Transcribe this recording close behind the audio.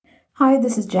Hi,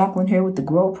 this is Jacqueline here with the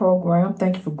Grow Program.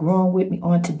 Thank you for growing with me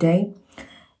on today.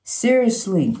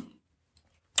 Seriously,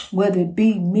 whether it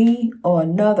be me or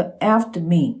another after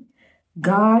me,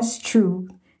 God's truth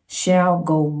shall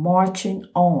go marching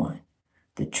on.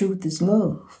 The truth is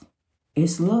love.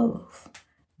 It's love.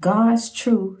 God's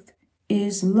truth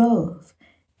is love.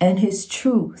 And his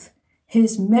truth,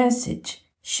 his message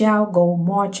shall go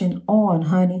marching on,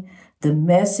 honey. The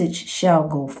message shall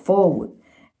go forward.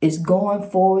 It's going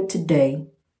forward today.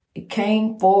 It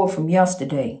came forward from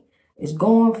yesterday. It's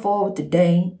going forward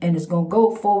today, and it's going to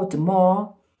go forward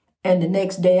tomorrow and the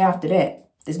next day after that.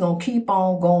 It's going to keep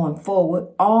on going forward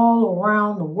all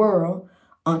around the world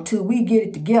until we get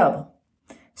it together.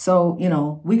 So,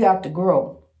 we got to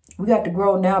grow. We got to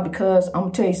grow now because I'm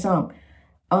going to tell you something.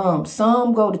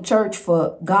 Some go to church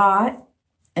for God,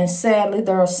 and sadly,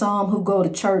 there are some who go to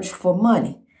church for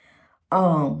money.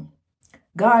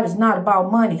 God is not about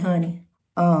money, honey.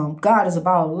 God is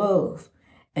about love.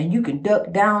 And you can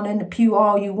duck down in the pew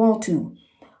all you want to,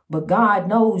 but God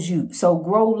knows you. So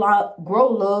grow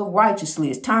love righteously.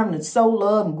 It's time to sow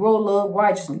love and grow love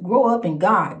righteously. Grow up in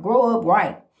God. Grow up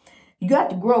right. You got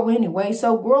to grow anyway.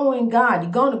 So grow in God.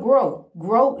 You're going to grow.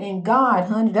 Grow in God,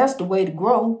 honey. That's the way to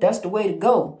grow. That's the way to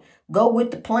go. Go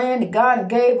with the plan that God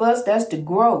gave us. That's to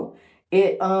grow.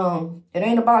 It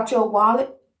ain't about your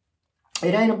wallet.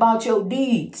 It ain't about your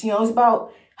deeds. It's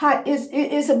about how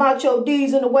it's about your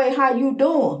deeds in the way how you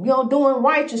do them. You don't do them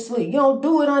righteously. You don't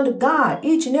do it under God.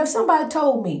 Each and every somebody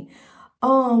told me,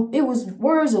 it was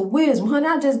words of wisdom, honey.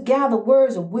 I just gather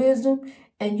words of wisdom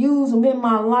and use them in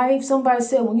my life. Somebody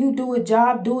said, when you do a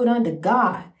job, do it under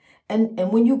God.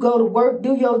 And when you go to work,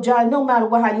 do your job. No matter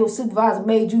how your supervisor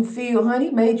made you feel,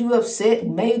 honey, made you upset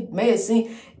and made it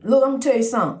seem. Look, I'm gonna tell you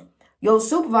something. Your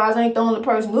supervisor ain't the only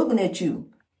person looking at you.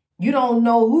 You don't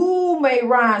know who may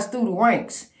rise through the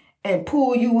ranks and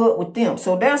pull you up with them.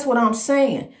 So that's what I'm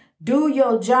saying. Do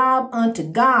your job unto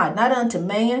God, not unto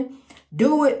man.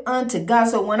 Do it unto God.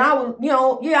 So when I was,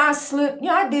 I slipped,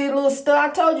 I did a little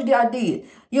stuff. I told you that I did,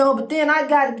 but then I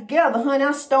got it together, honey.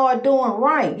 I started doing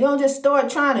right. Just start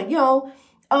trying to,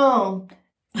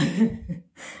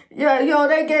 Yeah,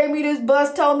 they gave me this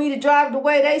bus, told me to drive the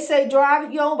way they say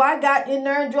drive it, but I got in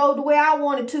there and drove the way I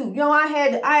wanted to. I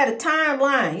had a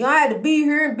timeline. I had to be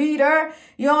here and be there.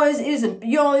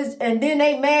 And then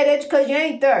they mad at you because you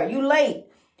ain't there. You late.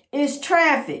 It's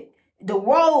traffic. The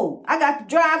road. I got to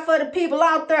drive for the people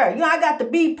out there. I got to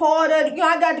be part of it.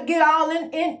 I got to get all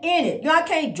in it. I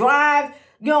can't drive,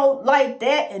 like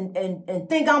that and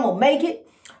think I'm gonna make it.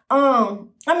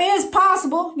 It's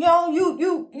possible,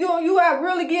 you have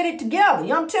really get it together.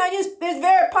 I'm telling you, it's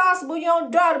very possible you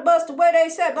don't drive the bus the way they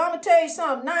said. But I'm going to tell you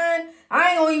something, I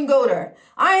ain't going to even go there.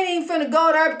 I ain't even finna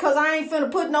go there because I ain't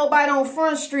finna put nobody on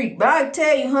Front Street. But I can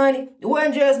tell you, honey, it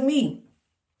wasn't just me.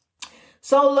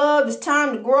 So love, it's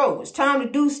time to grow. It's time to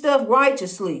do stuff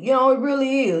righteously. It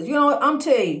really is. I'm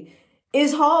telling you,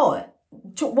 it's hard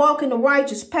to walk in the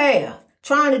righteous path.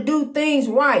 Trying to do things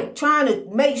right, trying to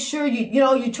make sure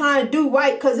you're trying to do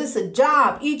right because it's a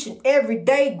job each and every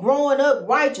day growing up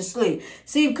righteously.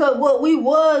 See, because what we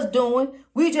was doing,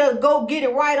 we just go get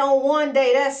it right on one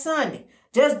day, that's Sunday.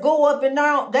 Just go up and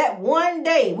down that one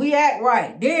day we act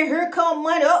right. Then here come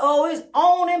Monday, it's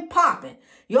on and popping.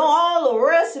 All the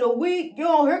rest of the week,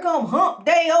 here come hump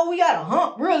day. We got a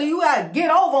hump. Really, you got to get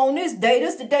over on this day.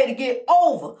 This the day to get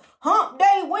over. Hump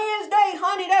day, Wednesday,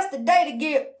 honey, that's the day to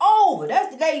get over.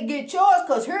 That's the day to get yours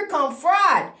because here come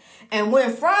Friday. And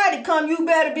when Friday come, you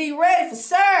better be ready for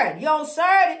Saturday.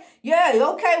 Saturday,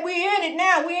 okay, we in it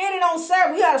now. We in it on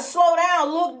Saturday. We got to slow down,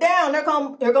 look down.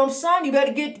 There comes Sunday. You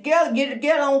better get it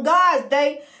together on God's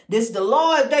day. This is the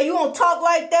Lord's day. You gonna talk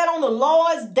like that on the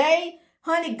Lord's day?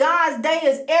 Honey, God's day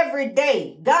is every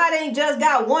day. God ain't just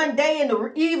got one day and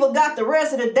the evil got the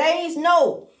rest of the days.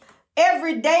 No,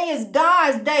 every day is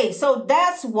God's day. So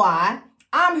that's why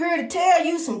I'm here to tell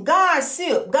you some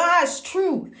God's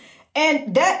truth.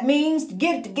 And that means to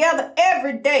get it together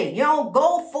every day.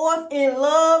 Go forth in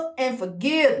love and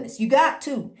forgiveness. You got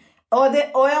to.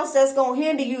 Or else that's going to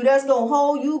hinder you. That's going to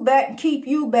hold you back and keep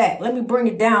you back. Let me bring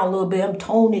it down a little bit. I'm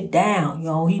toning it down.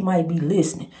 He might be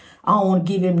listening. I don't want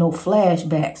to give him no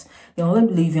flashbacks. Let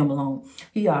me leave him alone.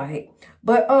 He all right.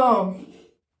 But,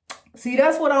 see,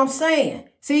 that's what I'm saying.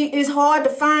 See, it's hard to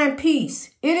find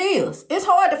peace. It is. It's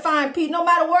hard to find peace no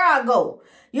matter where I go.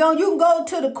 You can go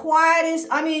to the quietest.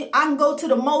 I can go to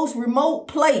the most remote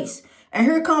place. And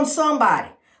here comes somebody.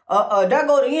 There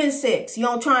go the insects,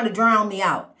 trying to drown me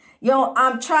out.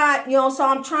 I'm trying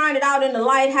it out in the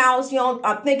lighthouse.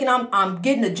 I'm thinking I'm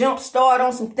getting a jump start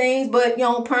on some things, but,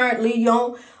 apparently,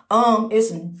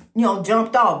 it's,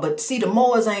 jumped off. But see, the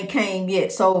Moors ain't came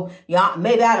yet. So,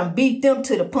 maybe I done beat them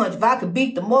to the punch. If I could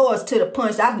beat the Moors to the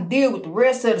punch, I can deal with the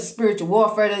rest of the spiritual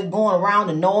warfare that's going around,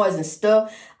 the noise and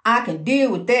stuff. I can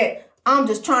deal with that. I'm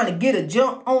just trying to get a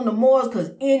jump on the Moors,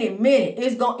 because any minute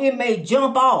it may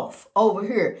jump off over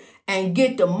here and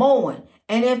get the mowing.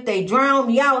 And if they drown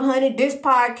me out, honey, this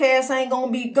podcast ain't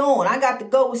gonna be going. I got to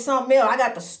go with something else.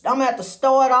 I'm gonna have to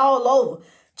start all over,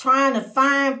 trying to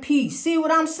find peace. See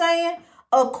what I'm saying?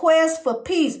 A quest for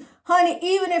peace. Honey,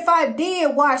 even if I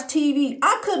did watch TV,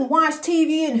 I couldn't watch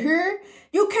TV in here.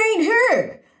 You can't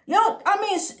hear.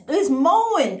 It's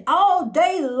mowing all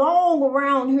day long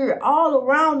around here, all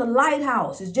around the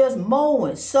lighthouse. It's just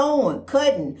mowing, sewing,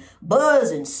 cutting,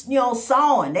 buzzing,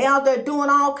 sawing. They out there doing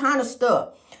all kind of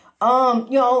stuff.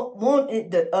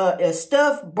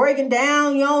 Stuff breaking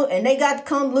down, and they got to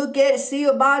come look at it, see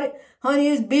about it. Honey,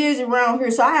 it's busy around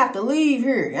here, so I have to leave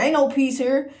here. Ain't no peace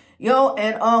here,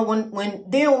 and when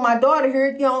my daughter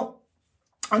here,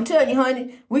 I'm telling you,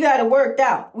 honey, we got it worked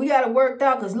out.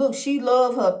 Because look, she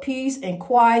love her peace and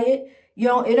quiet.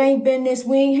 It ain't been this,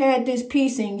 we ain't had this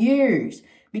peace in years.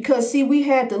 Because see, we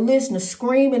had to listen to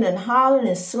screaming and hollering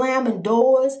and slamming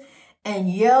doors and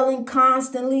yelling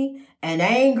constantly and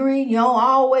angry,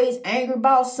 always angry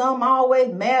about something,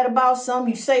 always mad about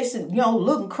something. You say something,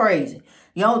 looking crazy.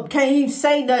 Can't even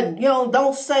say nothing.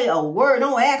 Don't say a word.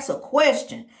 Don't ask a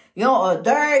question.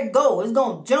 There it go. It's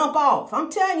going to jump off. I'm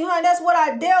telling you, honey, that's what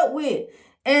I dealt with.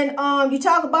 And you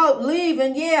talk about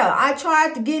leaving. Yeah, I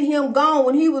tried to get him gone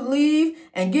when he would leave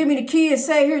and give me the key and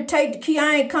say, here, take the key.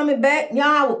 I ain't coming back.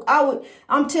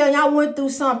 I'm telling you, I went through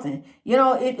something.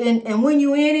 And when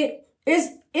you in it,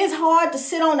 it's hard to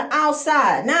sit on the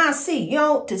outside. Now I see,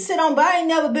 to sit on, but I ain't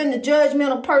never been a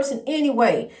judgmental person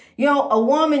anyway. A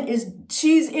woman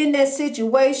she's in that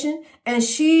situation, and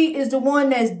she is the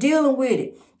one that's dealing with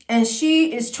it. And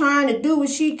she is trying to do what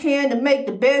she can to make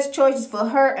the best choices for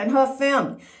her and her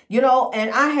family.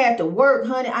 And I had to work,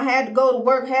 honey. I had to go to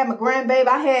work, have my grandbaby.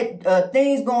 I had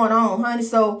things going on, honey.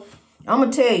 So I'm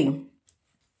going to tell you,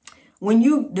 when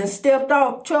you done stepped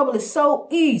off, trouble is so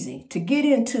easy to get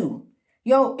into.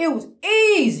 It was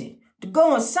easy to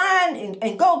go and sign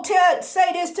and go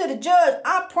say this to the judge.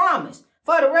 I promise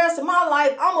for the rest of my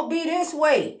life, I'm going to be this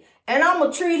way. And I'm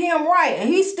going to treat him right. And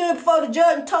he stood before the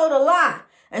judge and told a lie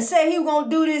and said he was going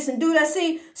to do this and do that.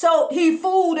 See, so he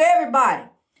fooled everybody.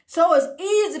 So it's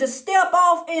easy to step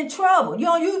off in trouble.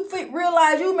 You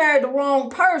realize you married the wrong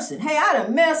person. Hey, I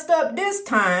done messed up this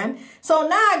time. So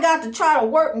now I got to try to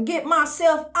work and get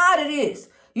myself out of this.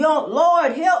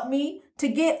 Lord, help me to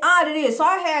get out of this. So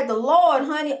I had the Lord,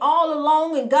 honey, all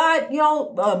along, and God,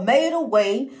 made a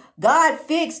way. God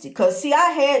fixed it. Because, see,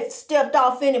 I had stepped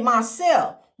off in it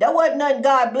myself. That wasn't nothing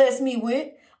God blessed me with.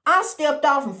 I stepped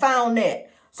off and found that.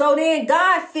 So then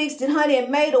God fixed it, honey, and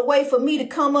made a way for me to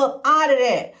come up out of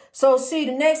that. So see,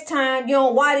 the next time,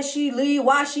 why did she leave?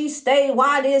 Why she stayed?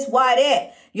 Why this? Why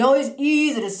that? It's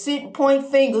easy to sit and point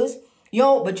fingers.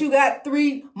 But you got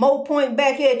 3 more pointing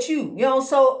back at you.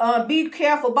 So be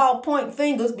careful about pointing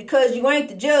fingers, because you ain't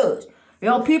the judge.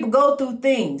 People go through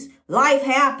things. Life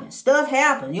happens. Stuff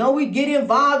happens. We get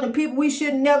involved in people we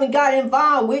should never got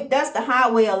involved with. That's the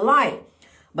highway of life.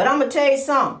 But I'm going to tell you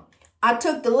something. I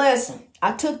took the lesson.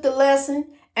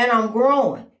 And I'm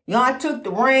growing. I took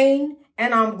the rain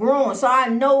and I'm growing. So I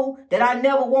know that I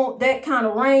never want that kind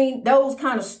of rain, those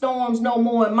kind of storms no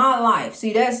more in my life.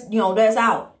 See, that's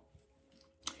out.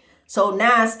 So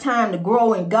now it's time to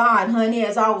grow in God, honey,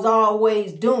 as I was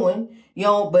always doing,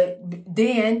 but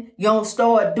then,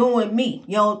 start doing me.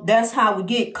 That's how we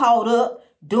get caught up,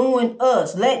 doing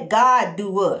us. Let God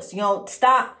do us.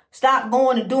 Stop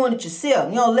going and doing it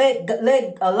yourself.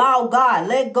 Allow God,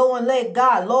 let go and let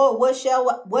God. Lord, what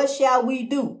shall we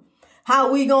do?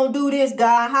 How we going to do this,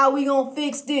 God? How we going to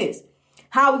fix this?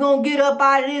 How we going to get up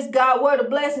out of this, God? Where the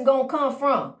blessing going to come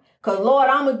from? Because, Lord,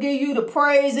 I'm going to give you the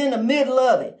praise in the middle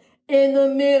of it. In the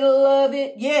middle of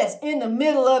it. Yes, in the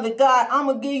middle of it, God. I'm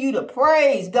going to give you the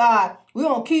praise, God. We're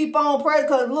going to keep on praying,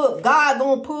 because, look, God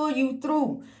going to pull you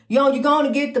through. You're going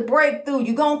to get the breakthrough.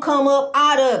 You're going to come up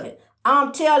out of it.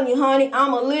 I'm telling you, honey,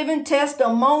 I'm a living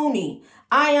testimony.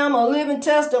 I am a living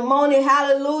testimony.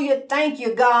 Hallelujah. Thank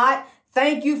you, God.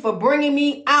 Thank you for bringing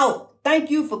me out. Thank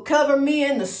you for covering me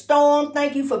in the storm.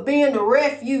 Thank you for being the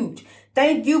refuge.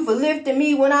 Thank you for lifting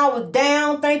me when I was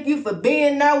down. Thank you for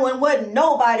being there when wasn't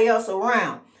nobody else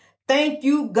around. Thank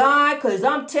you, God, because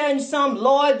I'm telling you something,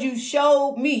 Lord, you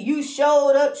showed me. You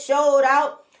showed up, showed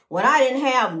out when I didn't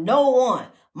have no one.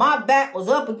 My back was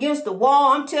up against the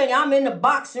wall. I'm telling you, I'm in the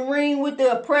boxing ring with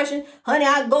the oppression. Honey,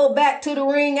 I go back to the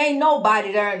ring. Ain't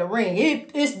nobody there in the ring.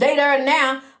 It's they there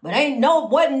now, but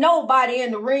wasn't nobody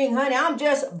in the ring, honey. I'm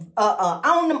just thinking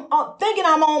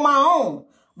I'm on my own.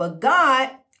 But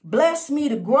God blessed me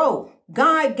to grow.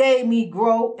 God gave me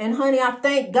grow. And honey, I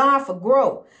thank God for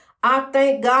growth. I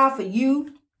thank God for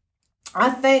you.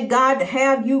 I thank God to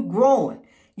have you growing.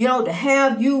 To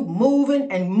have you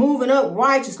moving and moving up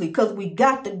righteously, because we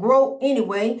got to grow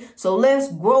anyway. So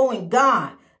let's grow in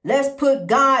God. Let's put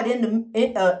God in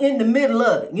the middle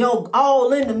of it.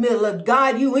 All in the middle of it.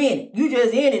 God, you in it. You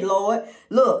just in it, Lord.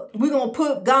 Look, we're going to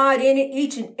put God in it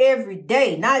each and every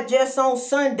day, not just on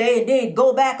Sunday and then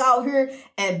go back out here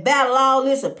and battle all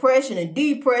this oppression and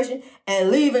depression and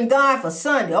leaving God for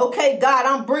Sunday. Okay, God,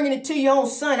 I'm bringing it to you on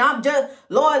Sunday.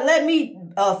 Lord, let me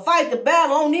fight the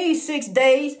battle on these 6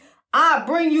 days. I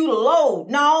bring you the load.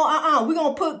 No, we're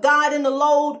going to put God in the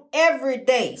load every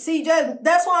day. See,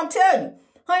 that's what I'm telling you.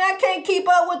 Honey, I can't keep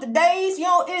up with the days.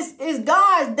 It's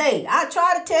God's day. I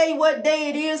try to tell you what day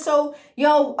it is so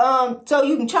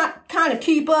you can kind of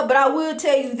keep up. But I will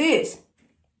tell you this.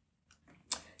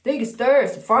 I think it's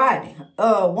Thursday, Friday.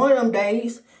 One of them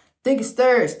days. I think it's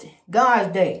Thursday,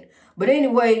 God's day. But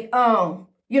anyway,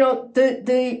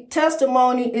 the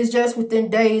testimony is just within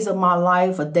days of my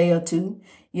life, a day or two.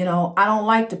 I don't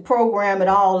like to program it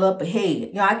all up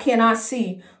ahead. I cannot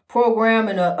see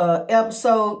programming a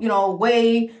episode,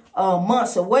 way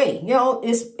months away.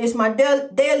 It's my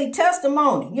daily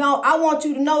testimony. I want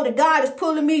you to know that God is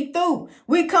pulling me through.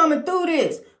 We coming through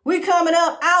this. We coming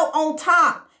up out on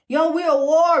top. We are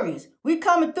warriors. We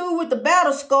coming through with the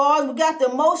battle scars. We got the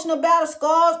emotional battle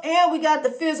scars and we got the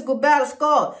physical battle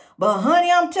scars. But honey,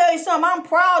 I'm telling you something. I'm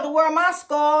proud to wear my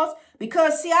scars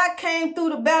because see, I came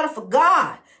through the battle for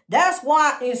God. That's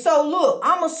why. And so look,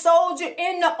 I'm a soldier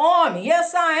in the army.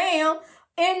 Yes, I am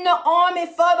in the army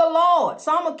for the Lord.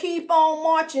 So I'm going to keep on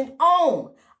marching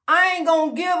on. I ain't going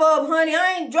to give up, honey.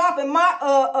 I ain't dropping my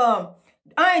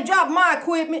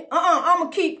equipment. I'm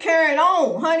going to keep carrying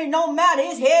on, honey. No matter.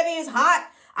 It's heavy. It's hot.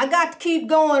 I got to keep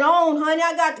going on, honey.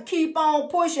 I got to keep on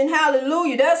pushing.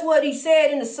 Hallelujah. That's what he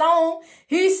said in the song.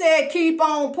 He said, keep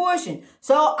on pushing.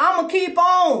 So I'm going to keep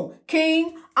on,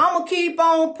 King. I'm going to keep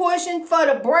on pushing for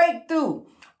the breakthrough.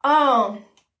 And,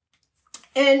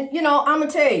 I'm going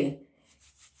to tell you,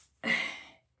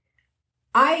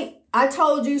 I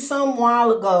told you a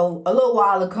little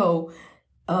while ago,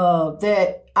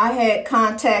 that I had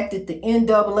contacted the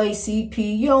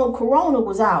NAACP. Corona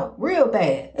was out real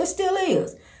bad. It still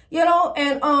is,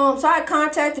 and, so I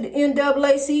contacted the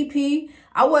NAACP.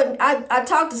 I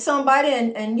talked to somebody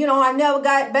and, I never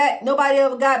got back. Nobody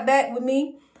ever got back with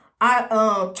me.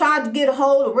 I tried to get a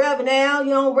hold of Reverend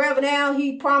Al. Reverend Al,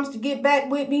 he promised to get back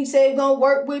with me. He said he's going to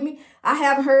work with me. I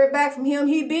haven't heard back from him.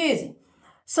 He busy.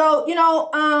 So,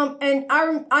 and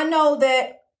I know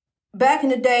that back in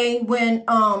the day when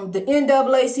the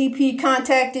NAACP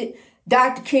contacted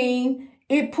Dr. King,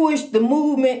 it pushed the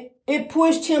movement. It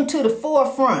pushed him to the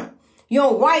forefront.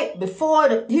 Right before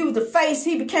he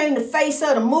became the face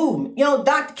of the movement.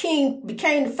 Dr. King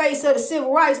became the face of the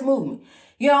civil rights movement.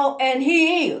 And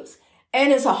he is.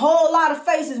 And it's a whole lot of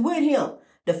faces with him.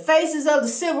 The faces of the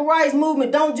civil rights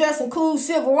movement don't just include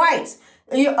civil rights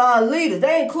leaders.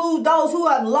 They include those who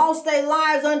have lost their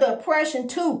lives under oppression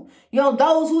too.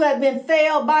 Those who have been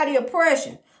failed by the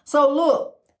oppression. So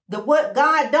look, what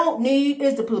God don't need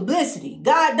is the publicity.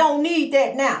 God don't need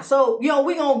that now. So,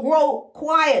 we're going to grow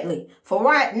quietly for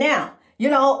right now.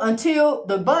 Until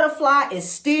the butterfly is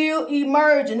still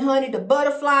emerging, honey. The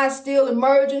butterfly is still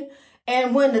emerging.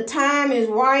 And when the time is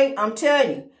right, I'm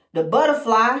telling you, the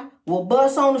butterfly will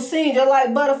bust on the scene just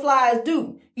like butterflies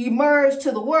do. Emerge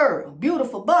to the world.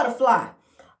 Beautiful butterfly.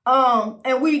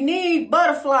 And we need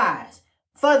butterflies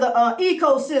for the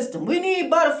ecosystem. We need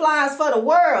butterflies for the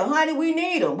world, honey. We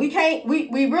need them. We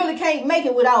really can't make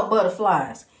it without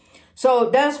butterflies.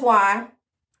 So that's why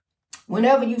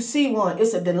whenever you see one,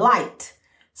 it's a delight.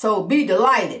 So be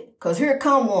delighted, because here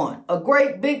come one, a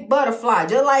great big butterfly.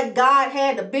 Just like God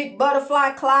had the big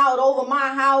butterfly cloud over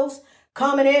my house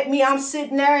coming at me. I'm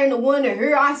sitting there in the window.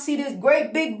 Here I see this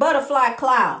great big butterfly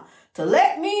cloud to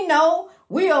let me know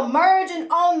we are merging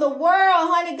on the world,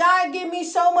 honey. God give me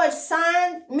so much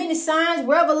many signs,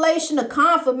 revelation, of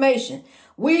confirmation.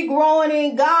 We growing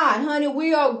in God, honey.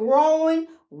 We are growing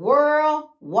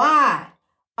worldwide.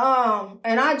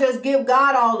 And I just give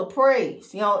God all the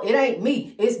praise. It ain't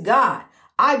me. It's God.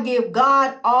 I give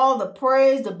God all the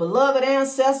praise. The beloved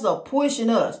ancestors are pushing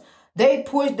us. They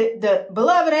push the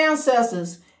beloved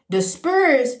ancestors. The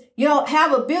spirits,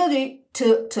 have ability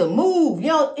to move,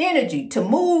 energy to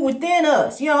move within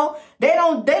us. They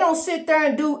don't sit there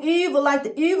and do evil like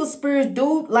the evil spirits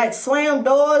do, like slam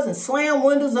doors and slam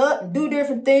windows up and do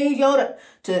different things,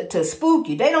 to spook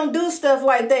you. They don't do stuff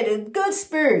like that. They're good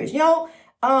spirits,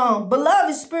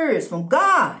 beloved spirits from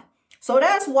God. So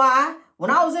that's why when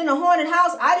I was in the haunted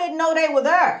house, I didn't know they were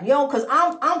there, because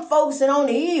I'm focusing on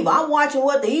the evil. I'm watching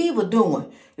what the evil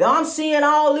doing. I'm seeing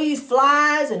all these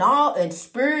flies and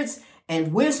spirits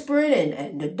and whispering,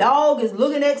 and the dog is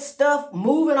looking at stuff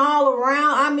moving all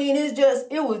around. I mean,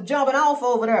 it was jumping off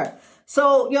over there.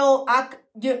 So,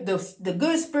 the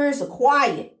good spirits are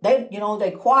quiet.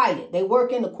 They quiet. They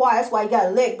work in the quiet. That's why you got to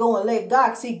let go and let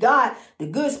God. See, God, the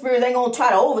good spirits ain't going to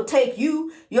try to overtake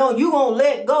you. You going to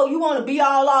let go. You want to be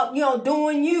all out,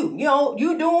 doing you.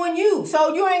 You doing you.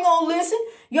 So you ain't going to listen.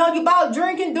 You about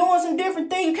drinking, doing some different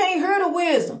things. You can't hear the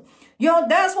wisdom.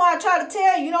 That's why I try to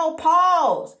tell you,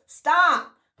 pause,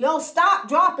 stop. Stop,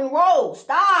 drop, and roll.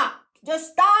 Stop.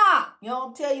 Just stop.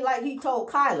 I'm telling you like he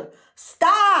told Kyler.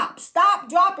 Stop,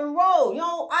 drop, and roll.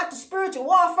 Out the spiritual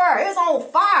warfare. It's on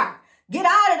fire. Get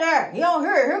out of there.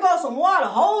 Here goes some water.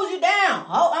 Hold you down.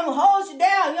 I'm going to hold you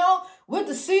down, With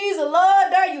the seeds of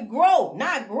love, there you grow.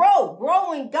 Not grow.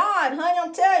 Grow in God, honey,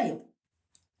 I'm telling you.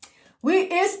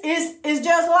 It's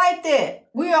just like that.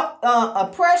 We are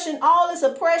oppression, all this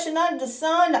oppression under the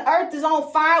sun. The earth is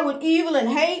on fire with evil and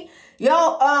hate.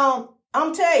 I'm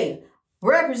telling you,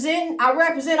 I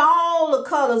represent all the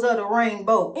colors of the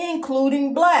rainbow,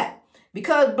 including black.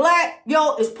 Because black,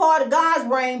 is part of God's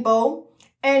rainbow,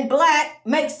 and black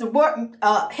makes the world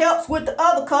helps with the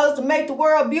other colors to make the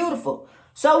world beautiful.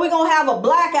 So we're gonna have a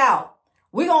blackout.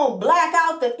 We're going to black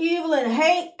out the evil and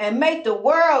hate and make the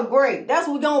world great. That's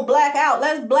what we're going to black out.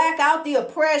 Let's black out the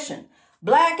oppression.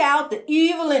 Black out the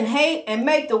evil and hate and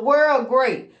make the world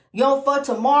great. For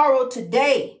tomorrow,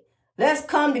 today. Let's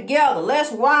come together.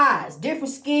 Let's rise.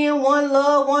 Different skin, one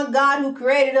love, one God who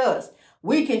created us.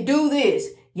 We can do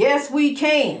this. Yes, we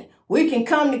can. We can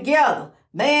come together.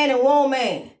 Man and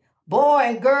woman, boy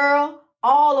and girl,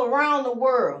 all around the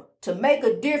world. To make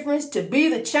a difference, to be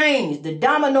the change, the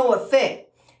domino effect.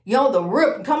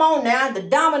 Come on now, the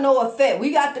domino effect.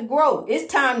 We got to grow.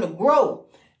 It's time to grow.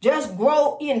 Just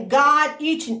grow in God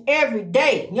each and every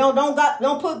day.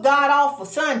 Don't put God off for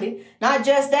Sunday, not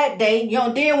just that day.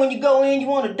 Then when you go in, you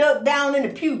want to duck down in the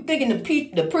pew, thinking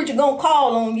the preacher gonna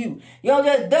call on you.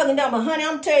 Just ducking down. But honey,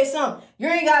 I'm gonna tell you something. You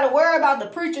ain't got to worry about the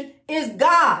preacher. It's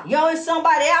God. It's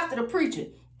somebody after the preacher.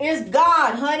 It's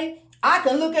God, honey. I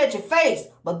can look at your face,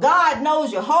 but God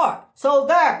knows your heart. So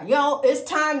there, it's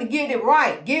time to get it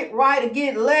right. Get right or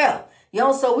get left.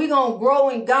 So we're going to grow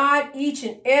in God each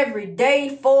and every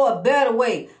day for a better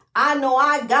way. I know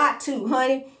I got to,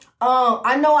 honey.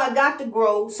 I know I got to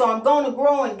grow, so I'm going to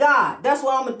grow in God. That's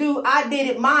what I'm going to do. I did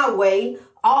it my way.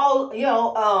 All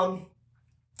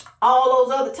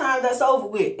those other times, that's over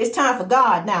with. It's time for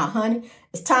God now, honey.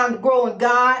 It's time to grow in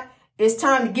God. It's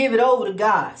time to give it over to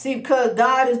God. See, because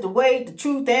God is the way, the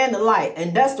truth, and the light.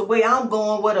 And that's the way I'm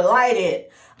going where the light is.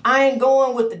 I ain't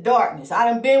going with the darkness. I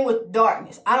done been with the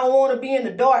darkness. I don't want to be in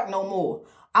the dark no more.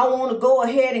 I want to go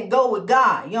ahead and go with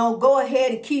God. Go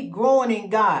ahead and keep growing in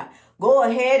God. Go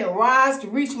ahead and rise to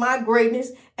reach my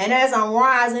greatness. And as I'm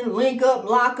rising, link up,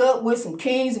 lock up with some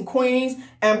kings and queens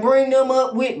and bring them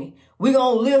up with me. We're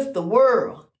going to lift the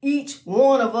world. Each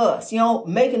one of us,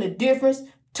 making a difference,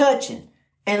 touching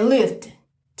and lifting.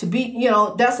 To be,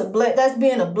 that's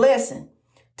being a blessing.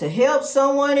 To help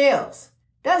someone else.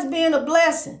 That's being a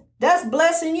blessing. That's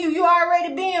blessing you. You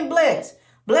already being blessed.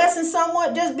 Blessing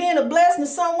someone, just being a blessing to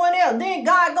someone else. Then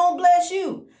God gonna bless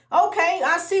you. Okay,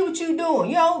 I see what you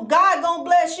doing. God gonna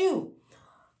bless you.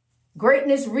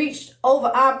 Greatness reached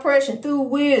over oppression through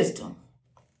wisdom.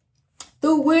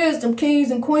 Through wisdom,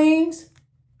 kings and queens.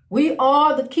 We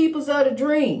are the keepers of the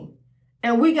dream.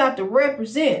 And we got to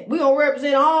represent. We're going to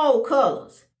represent all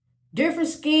colors. Different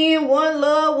skin, one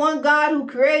love, one God who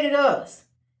created us.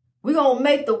 We're going to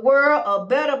make the world a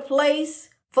better place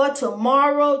for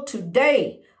tomorrow,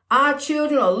 today. Our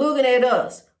children are looking at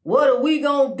us. What are we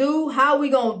going to do? How we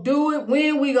going to do it?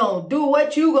 When we going to do it?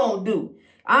 What you going to do?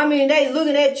 I mean, they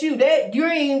looking at you. You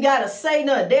ain't even got to say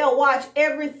nothing. They'll watch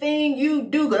everything you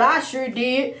do, because I sure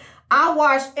did. I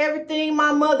watched everything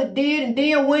my mother did and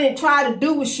then went and tried to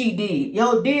do what she did.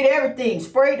 Did everything.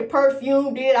 Sprayed the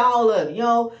perfume, did all of it.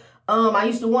 I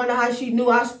used to wonder how she knew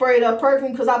I sprayed her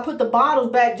perfume, because I put the bottles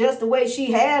back just the way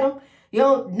she had them.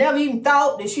 Never even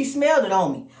thought that she smelled it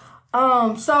on me.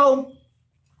 So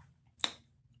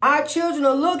our children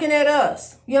are looking at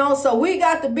us. So we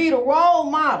got to be the role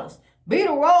models. Be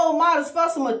the role models for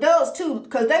some adults too,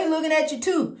 because they looking at you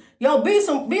too.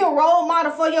 Be a role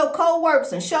model for your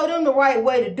co-workers and show them the right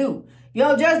way to do.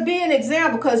 Just be an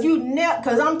example, because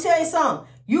I'm telling you something.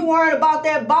 You worried about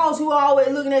that boss who always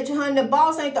looking at you, honey. The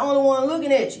boss ain't the only one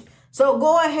looking at you. So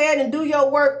go ahead and do your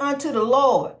work unto the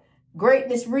Lord.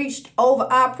 Greatness reached over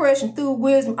oppression through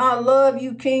wisdom. I love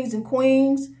you, kings and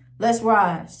queens. Let's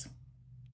rise.